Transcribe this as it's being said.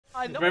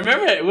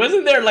Remember,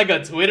 wasn't there like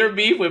a Twitter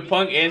beef with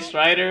Punk and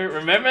Strider?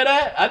 Remember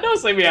that? I know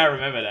maybe I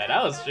remember that.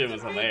 That was shit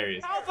was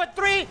hilarious. Alpha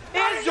 3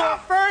 is your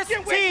first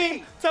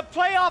team to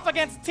play off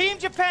against Team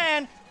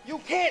Japan. You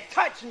can't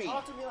touch me.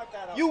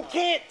 You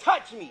can't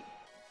touch me.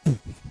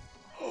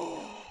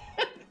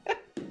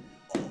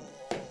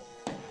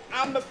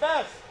 I'm the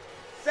best.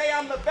 Say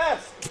I'm the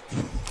best.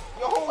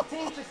 Your whole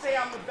team should say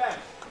I'm the best.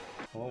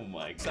 Oh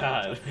my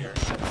god.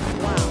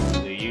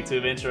 The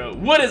YouTube intro.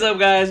 What is up,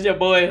 guys? Your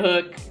boy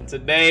Hook.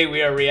 Today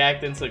we are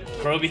reacting to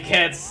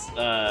Crowbcat's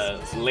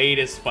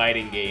latest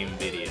fighting game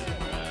video.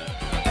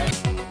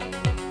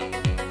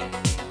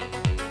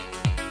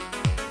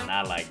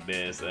 Not like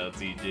this,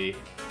 LTG.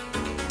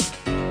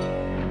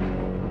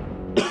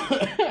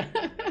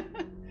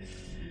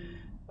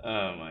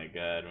 Oh my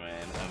god,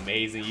 man.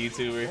 Amazing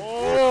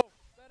YouTuber.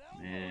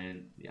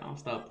 Man, y'all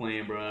stop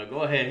playing, bro.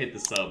 Go ahead and hit the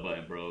sub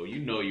button, bro. You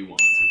know you want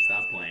to.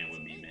 Stop playing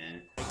with me,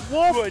 man.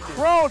 Wolf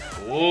Crown.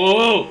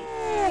 Whoa!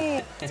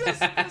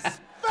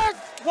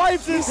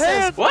 Wipes his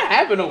hands. What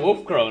happened to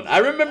Wolf Crone? I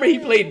remember he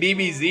played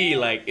DBZ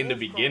like in the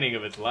beginning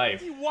of his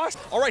life.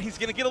 Alright, he's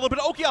gonna get a little bit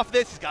of Oki off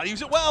this. He's gotta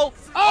use it well.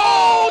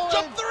 Oh,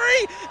 jump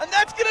 3! And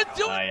that's gonna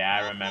do it. Oh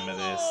yeah, I remember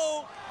this.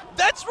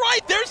 That's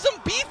right, there's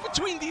some beef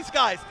between these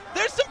guys.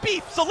 There's some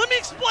beef. So let me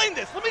explain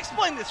this.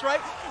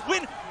 Right?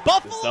 When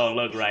Buffalo... This don't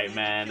look right,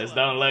 man. This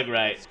don't look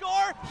right.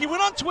 Scar, he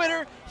went on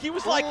Twitter. He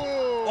was like,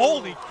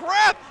 holy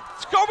crap.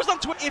 Scar was on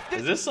Twitter.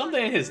 Is this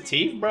something in his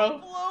teeth,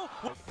 bro?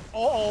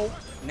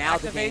 Now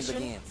activation. The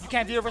game begins. You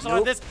can't do reversal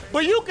on this,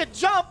 but you could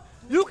jump.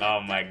 You can. Oh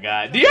my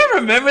god. Do you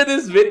remember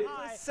this video?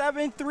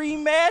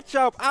 7-3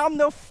 matchup. I'm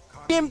the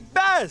f***ing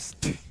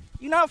best.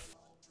 You're not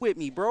with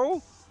me,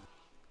 bro.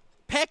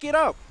 Pack it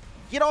up.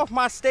 Get off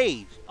my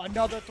stage.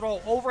 Another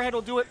throw. Overhead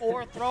will do it,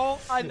 or throw.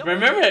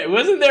 Remember,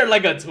 wasn't there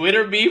like a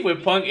Twitter beef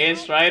with Punk and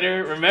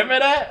Strider? Remember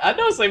that? I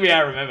know maybe I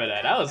remember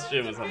that. That was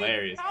shit was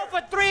hilarious.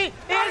 Alpha 3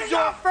 is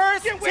your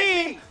first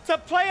team to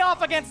play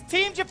off against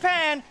Team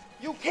Japan.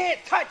 You can't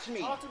touch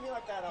me.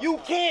 You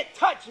can't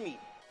touch me.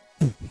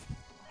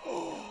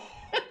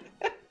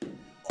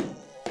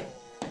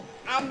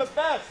 I'm the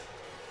best.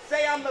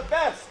 Say I'm the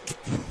best.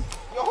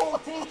 Your whole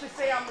team should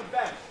say I'm the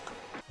best.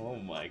 Oh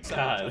my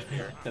god.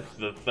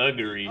 The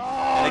thuggery.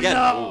 Oh, again,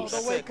 no.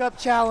 The wake up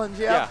challenge,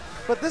 yeah.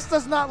 But this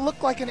does not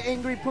look like an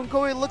angry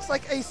Punko. It looks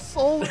like a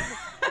soul.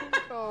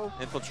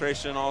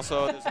 Infiltration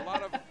also. There's a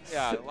lot of,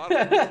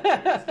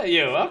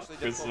 Yo, I'm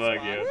for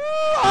Smug, yo.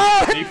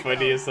 He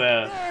funny as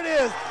hell. There it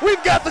is.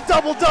 We've got the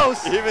double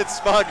dose. Even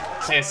Smug.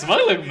 Man, Smug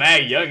look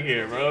mad young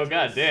here, bro.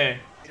 God damn.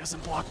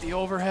 Doesn't block the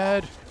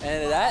overhead.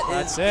 And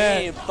that's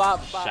it.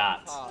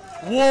 Shots.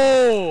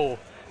 Whoa.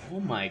 Oh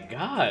my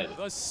god.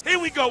 Here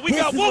we go. We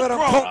got Wolf Crow.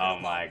 Oh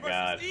my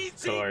god.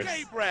 Of course.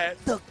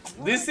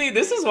 This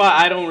is why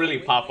I don't really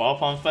pop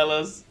off on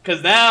fellas.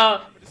 Cause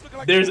now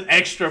there's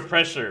extra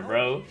pressure,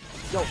 bro.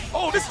 Yo.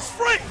 Oh, this is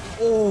Frank.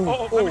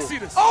 Let me see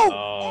this.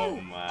 Oh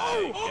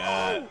my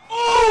god.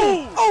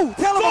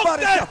 Tell him about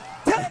it.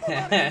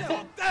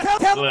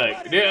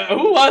 Look, dude,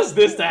 who wants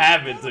this to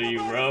happen to you,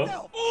 bro?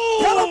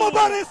 Tell him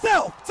about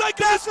himself.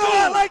 That's what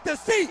I like to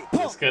see.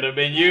 This could have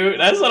been you.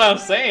 That's what I'm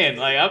saying.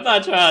 Like, I'm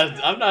not trying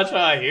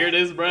to hear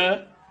this,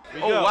 bro.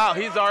 Oh wow,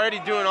 he's already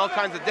doing all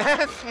kinds of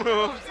dance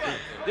moves.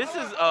 This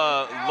is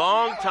a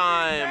long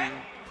time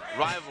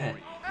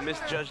rivalry.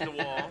 Misjudge the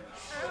wall.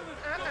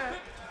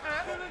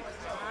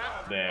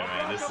 There,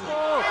 man, this is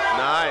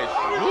nice.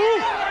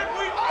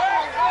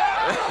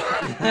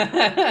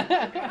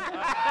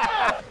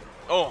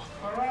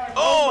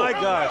 Oh my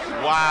gosh.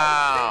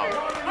 Wow.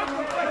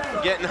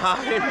 Getting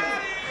high.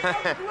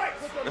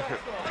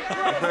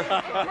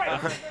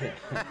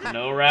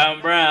 No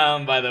round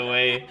brown, by the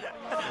way.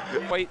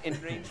 Quite in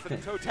range for the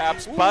toe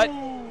taps, but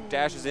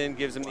dashes in,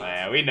 gives him the... Oh,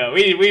 yeah, we know.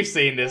 We've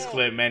seen this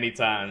clip many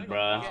times,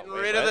 bro. Getting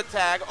rid of the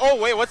tag. Oh,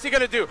 wait, what's he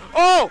going to do?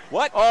 Oh!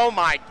 What? Oh,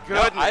 my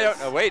goodness. No, I don't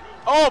know. Wait.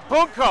 Oh,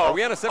 Bunko. Are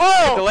we on a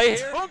 7-second delay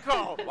here?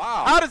 Bunko.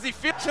 Wow. How does he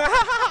feel?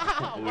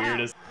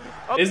 Weirdest.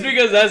 Okay. It's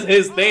because that's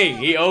his thing.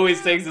 He always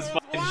takes his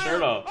fucking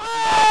shirt off.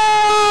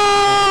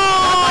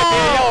 That might be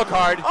a yellow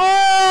card. Oh!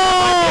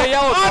 That might be a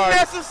yellow card.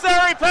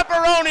 Unnecessary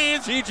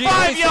pepperonis. GG.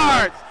 5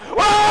 yards.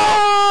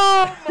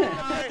 Whoa!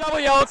 Double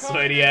yellow card.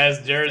 Sweaty ass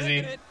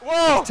jersey.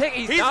 Whoa!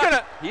 He is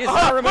not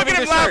look removing at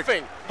him his shirt.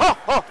 laughing.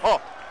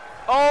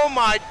 Oh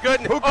my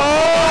goodness! Oh!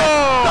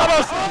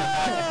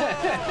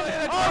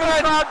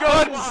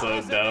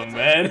 So dumb,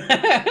 man.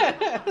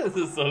 This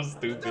is so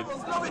stupid.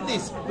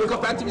 Look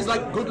up at him, he's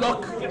like, good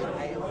luck.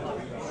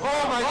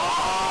 Oh my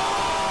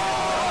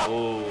god!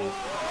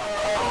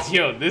 Oh.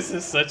 Yo, this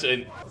is such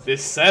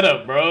this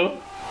setup, bro.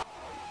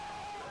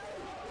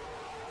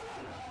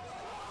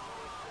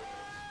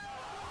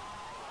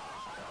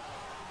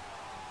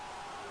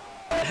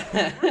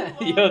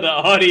 Yo, the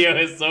audio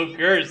is so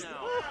cursed.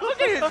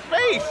 Look at his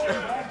face.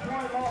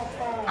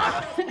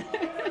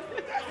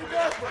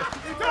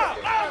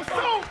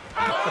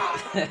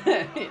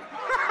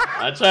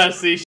 I try to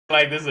see shit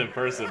like this in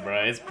person,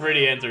 bro. It's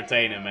pretty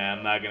entertaining, man.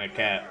 I'm not gonna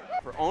cap.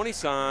 For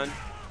Oni-san,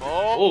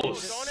 Oh,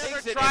 don't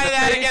ever try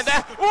that again.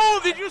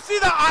 Oh, did you see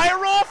the eye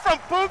roll from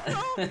Puko?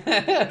 He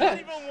doesn't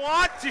even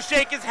want to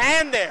shake his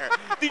hand there.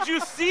 Did you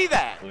see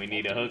that? We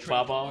need a hook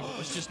pop off?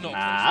 Nah,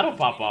 I don't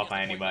pop off on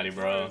anybody,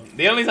 bro.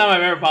 The only time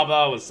I've ever popped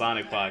off was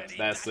Sonic Fox.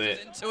 That's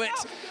it.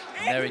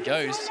 And there he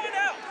goes.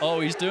 Oh,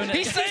 he's doing it.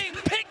 He's saying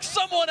pick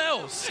someone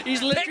else.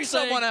 He's literally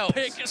saying someone else.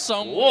 Pick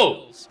someone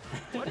else.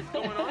 What is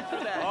going on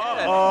for that?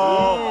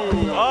 Oh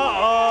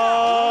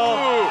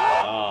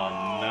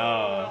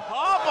no.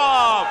 Pop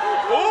off.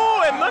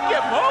 Ooh, and look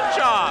at Poke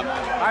Chop.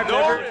 I've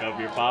never pick up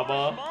your pop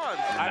off.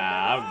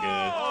 Nah, I'm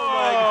good.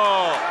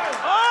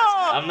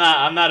 I'm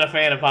not a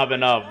fan of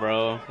popping off,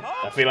 bro.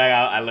 I feel like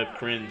I look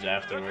cringe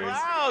afterwards.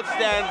 Crowd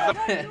stands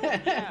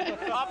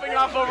popping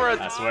off over a.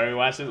 I swear we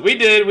watched it. We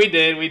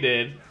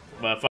did.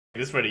 But fuck,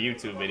 this is for the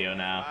YouTube video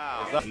now.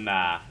 Wow.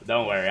 Nah,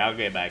 don't worry. I'll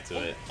get back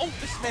to it. Oh,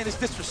 this man is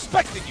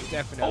disrespecting you.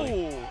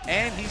 Definitely. Oh,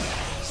 and he's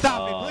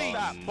stopping. Please.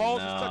 Stop.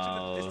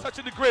 Balls is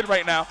touching the grid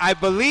right now. I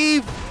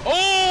believe.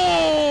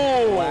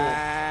 Oh!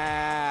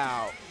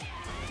 Wow.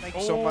 Thank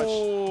you so much.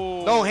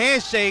 No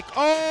handshake.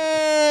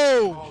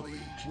 Oh!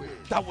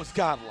 That was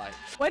godlike.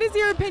 What is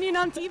your opinion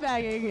on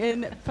teabagging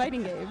in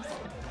fighting games?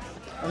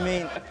 I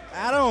mean,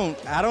 I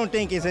don't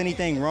think there's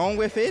anything wrong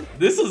with it.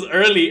 This is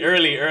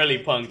early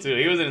Punk too.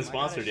 He wasn't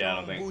sponsored yet, I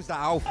don't think. Who's the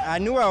alpha? I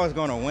knew I was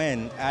gonna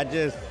win.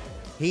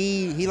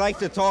 He likes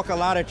to talk a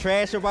lot of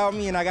trash about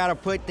me, and I gotta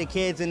put the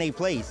kids in their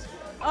place.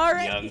 All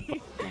right. Young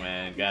Punk,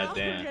 man,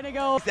 goddamn. Gonna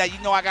go. That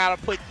I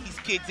gotta put these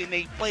kids in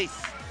their place.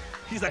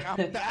 He's like,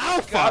 I'm the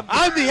alpha.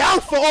 I'm the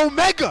alpha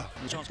omega.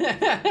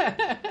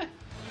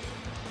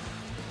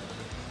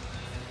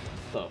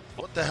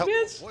 What the hell?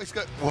 Bitch? Boy's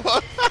got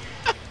what?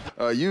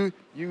 What the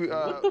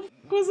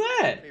fuck was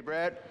that? Hey,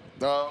 Brad.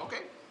 Okay.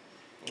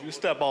 You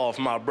step off,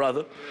 my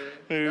brother.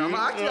 Yeah, I'm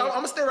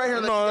gonna stay right here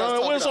and let you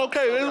No, guys it's talk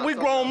okay. We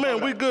grown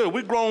men. We good.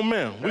 We grown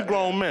men. We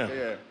grown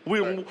men.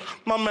 Yeah.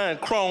 My man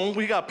Chrome,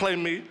 we got play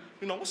me.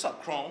 You know, what's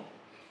up, Chrome?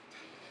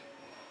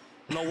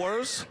 No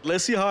words?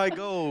 Let's see how it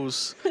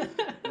goes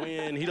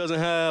when he doesn't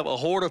have a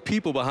horde of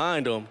people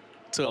behind him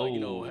to,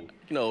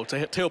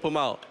 to help him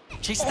out.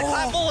 Chase the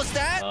clap. What was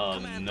that? Oh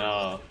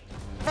no.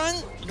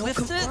 Front.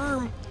 Lift it.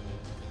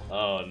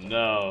 Oh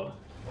no.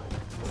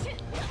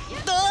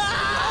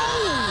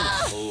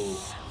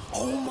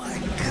 Oh my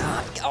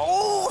god.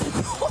 Oh.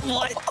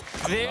 What?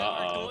 They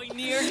are going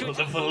near to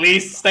the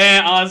police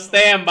on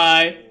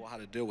standby. How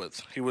to deal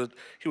with? He would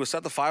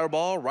set the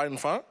fireball right in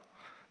front,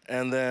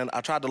 and then I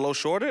tried to low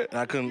short it, and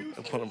I couldn't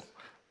put him.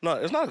 No,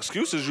 it's not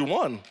excuses. You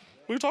won.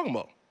 What are you talking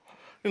about?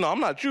 You know, I'm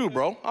not you,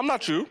 bro. I'm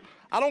not you.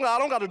 I don't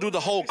got to do the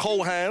whole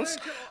cold hands.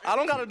 I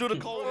don't got to do the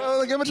cold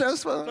hands. Give him a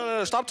chance.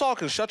 No, stop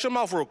talking. Shut your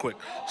mouth real quick.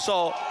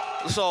 So,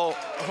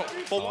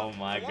 oh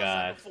my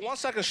God. For 1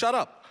 second, shut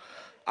up.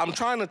 I'm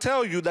trying to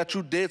tell you that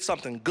you did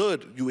something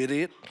good, you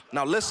idiot.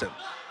 Now listen.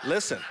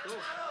 Wait,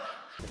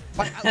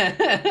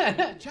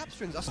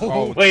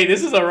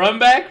 this is a run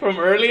back from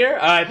earlier?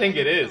 I think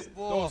it is.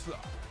 Wow.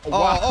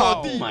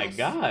 Oh my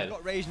God.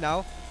 Got rage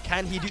now.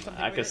 Can he do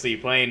something? I could see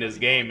playing this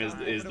game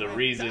is the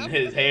reason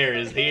his hair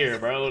is here,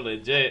 bro.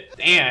 Legit.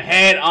 Damn,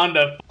 head on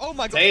the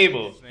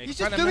table. He's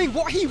just doing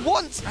what he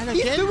wants.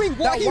 He's doing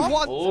what he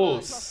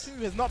wants. Oh.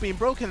 Two has not been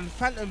broken, and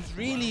Phantom's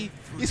really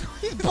he's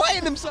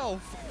playing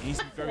himself.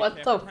 What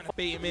the fuck?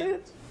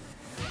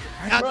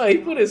 Bro, he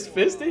put his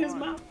fist in his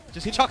mouth.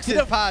 Just chucks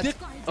his pad.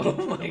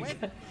 Oh my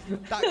God.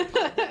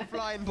 That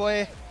flying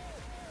boy.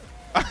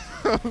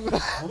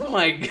 Oh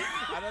my God.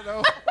 I don't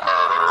know.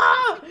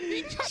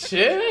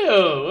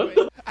 Chill.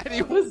 What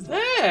the was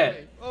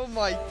that? Oh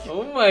my.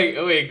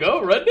 Wait,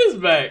 go run this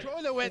back.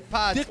 Controller went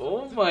pad.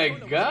 Oh my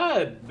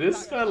God,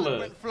 this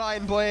fella.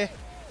 Flying boy.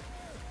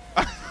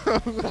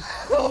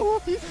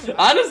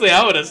 Honestly,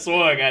 I would have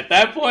swung. At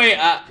that point,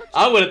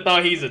 I would have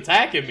thought he's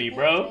attacking me,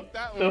 bro.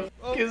 The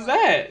fuck is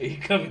that? He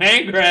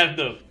command grabbed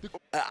him.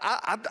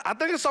 I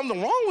think there's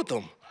something wrong with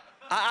him.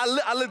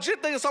 I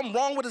legit think there's something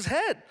wrong with his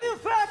head.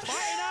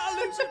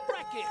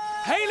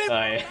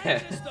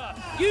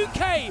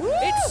 UK,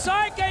 it's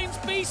Side Games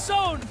B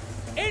Zone.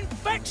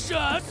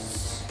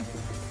 Infectious.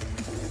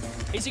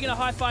 Is he going to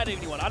high-five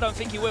anyone? I don't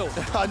think he will.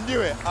 I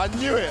knew it.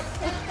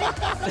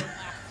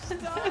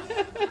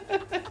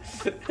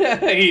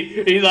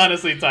 He's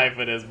honestly tight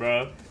for this,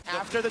 bro.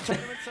 After the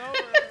tournament's over,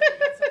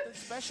 something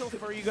special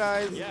for you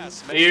guys.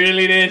 Yes. He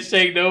really didn't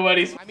shake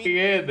nobody's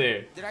hand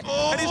there.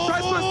 And he's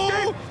trying to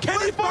escape. Can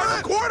he fire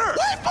the corner?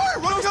 Wait for it.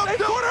 Run up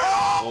the corner.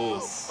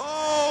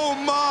 Oh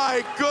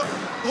my God.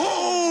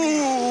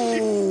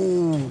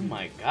 Oh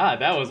my God,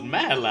 that was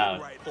mad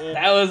loud.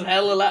 That was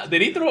hella loud.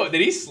 Did he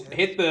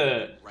hit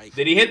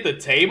the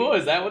table?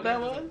 Is that what that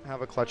was?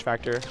 Have a clutch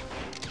factor.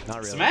 Not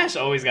really. Smash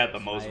always got the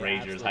most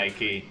ragers, high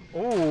key.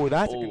 Oh,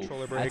 that's a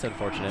controller break. That's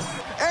unfortunate.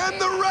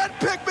 And the red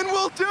Pikmin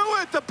will do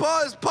it. The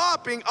buzz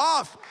popping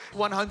off.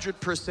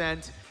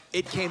 100%.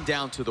 It came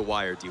down to the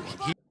wire, dude.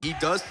 He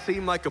does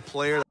seem like a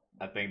player.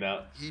 I think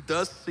that. He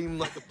does seem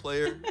like a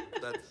player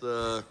that's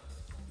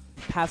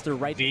past the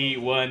right.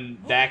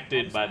 D1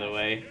 Dacted, by the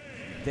way.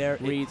 There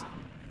reads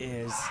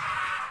is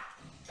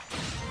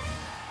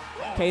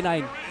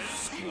K9.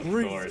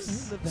 Of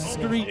course.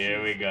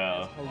 Here we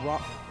go.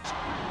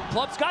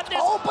 Plup's got this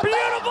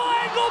beautiful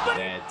angle, but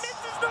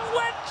misses the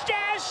left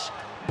dash.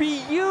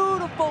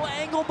 Beautiful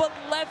angle, but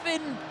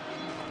Levin.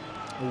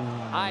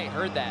 I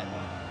heard that.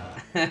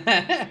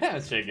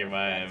 I'm shaking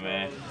my head,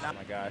 man. Oh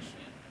my gosh.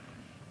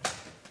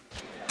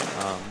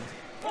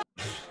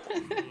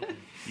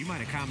 You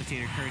might have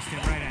commentator cursed him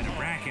right out of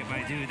bracket,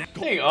 but dude. I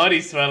think all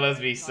these fellas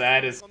be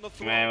sad as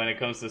man when it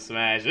comes to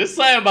Smash. There's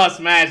something about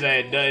Smash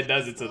that it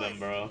does it to them,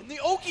 bro. The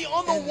Oki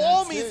on the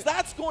wall means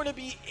that's going to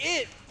be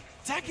it.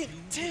 Tekken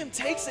Tim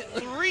takes it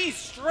 3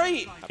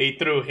 straight. He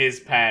threw his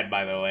pad,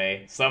 by the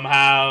way.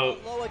 Somehow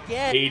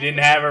he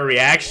didn't have a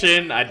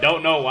reaction. I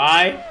don't know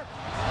why,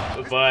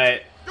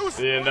 but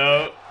you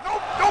know,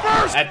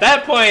 at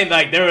that point,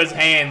 like there was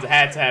hands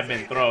had to have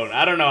been thrown.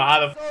 I don't know how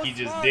the f he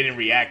just didn't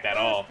react at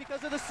all.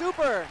 Because of the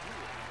super.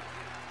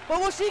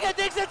 But Washiga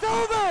thinks it's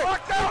over.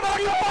 Lock down,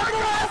 he won the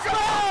last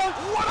round.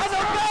 And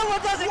the Bella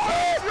doesn't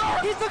care.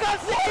 He still got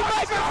 65%.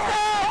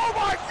 Oh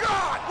my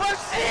God!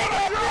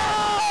 Washiga,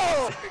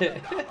 no!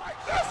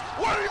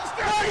 What are you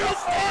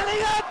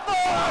standing up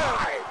for?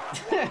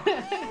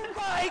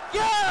 My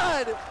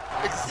God!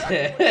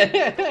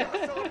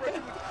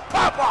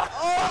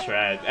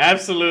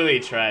 Absolutely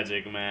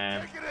tragic,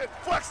 man.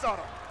 Flex on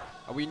him.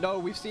 We know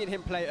we've seen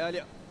him play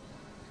earlier.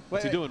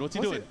 What's he doing? What's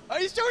he doing? Oh,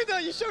 he's showing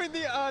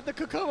the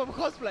Kokoma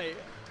cosplay.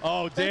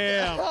 Oh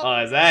damn!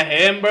 Oh, is that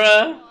him, bro?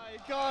 Oh my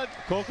God!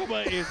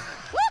 Kokoma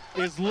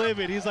is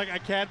livid. He's like, I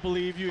can't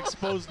believe you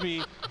exposed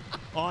me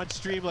on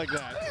stream like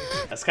that.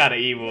 That's kind of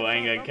evil. I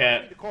ain't gonna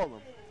cap.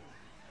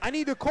 I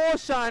need to call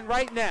Shine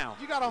right now.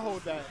 You gotta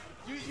hold that.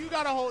 You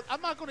gotta hold.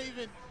 I'm not gonna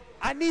even.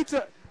 I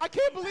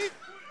can't believe.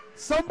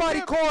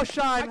 Somebody call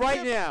Shine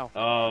right now.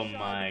 Oh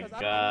my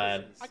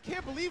God. I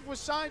can't believe what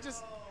Shine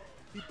just.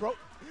 He broke.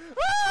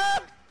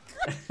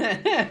 Man,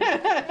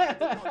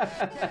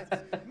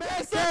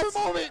 stop a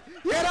moment.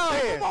 Get out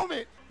here.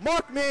 Moment.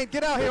 Mark, man,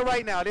 get out here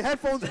right now. The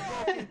headphones are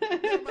broken.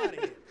 Get him out of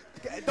here.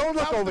 Don't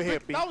look over here,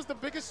 Pete. That was the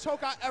biggest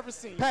choke I ever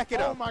seen. Pack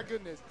it up. Oh my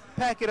goodness.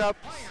 Pack it up.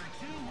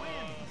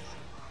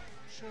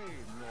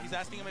 He's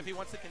asking him if he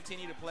wants to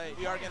continue to play.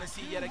 We are going to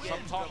see yet again.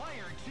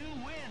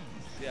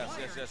 Yes.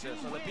 So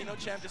Filipino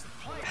champ just.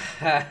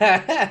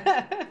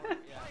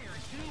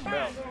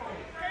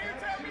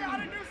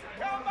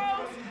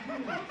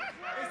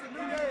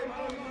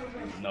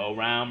 No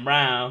round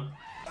brown.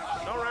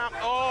 No round.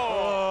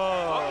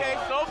 Oh. Okay,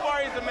 so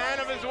far he's a man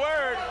of his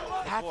word.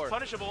 That's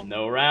punishable.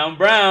 No round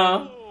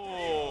brown.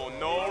 Oh,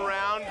 no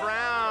round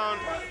brown.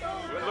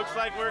 It looks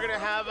like we're going to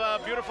have a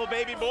beautiful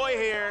baby boy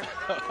here.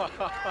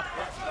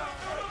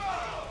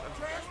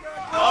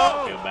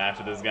 I feel bad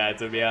for this guy,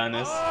 to be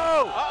honest.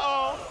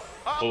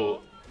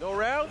 Oh, no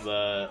rounds?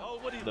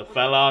 The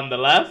fella on the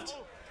left?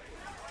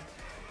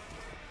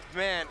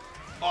 Man.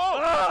 Oh,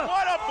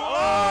 what a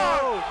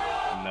blow!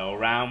 No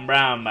round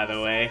brown, by the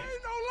way.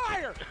 No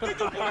liar.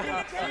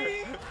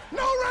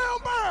 No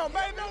round brown,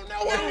 man. No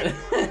way.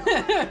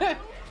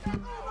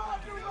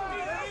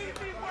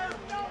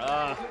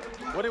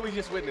 What did we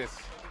just witness?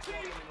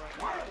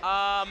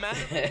 Man.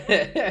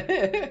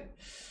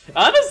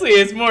 Honestly,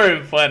 it's more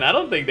in fun. I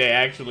don't think they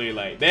actually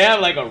they have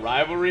like a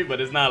rivalry,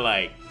 but it's not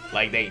like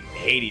they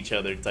hate each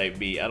other type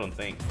beat. I don't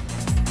think.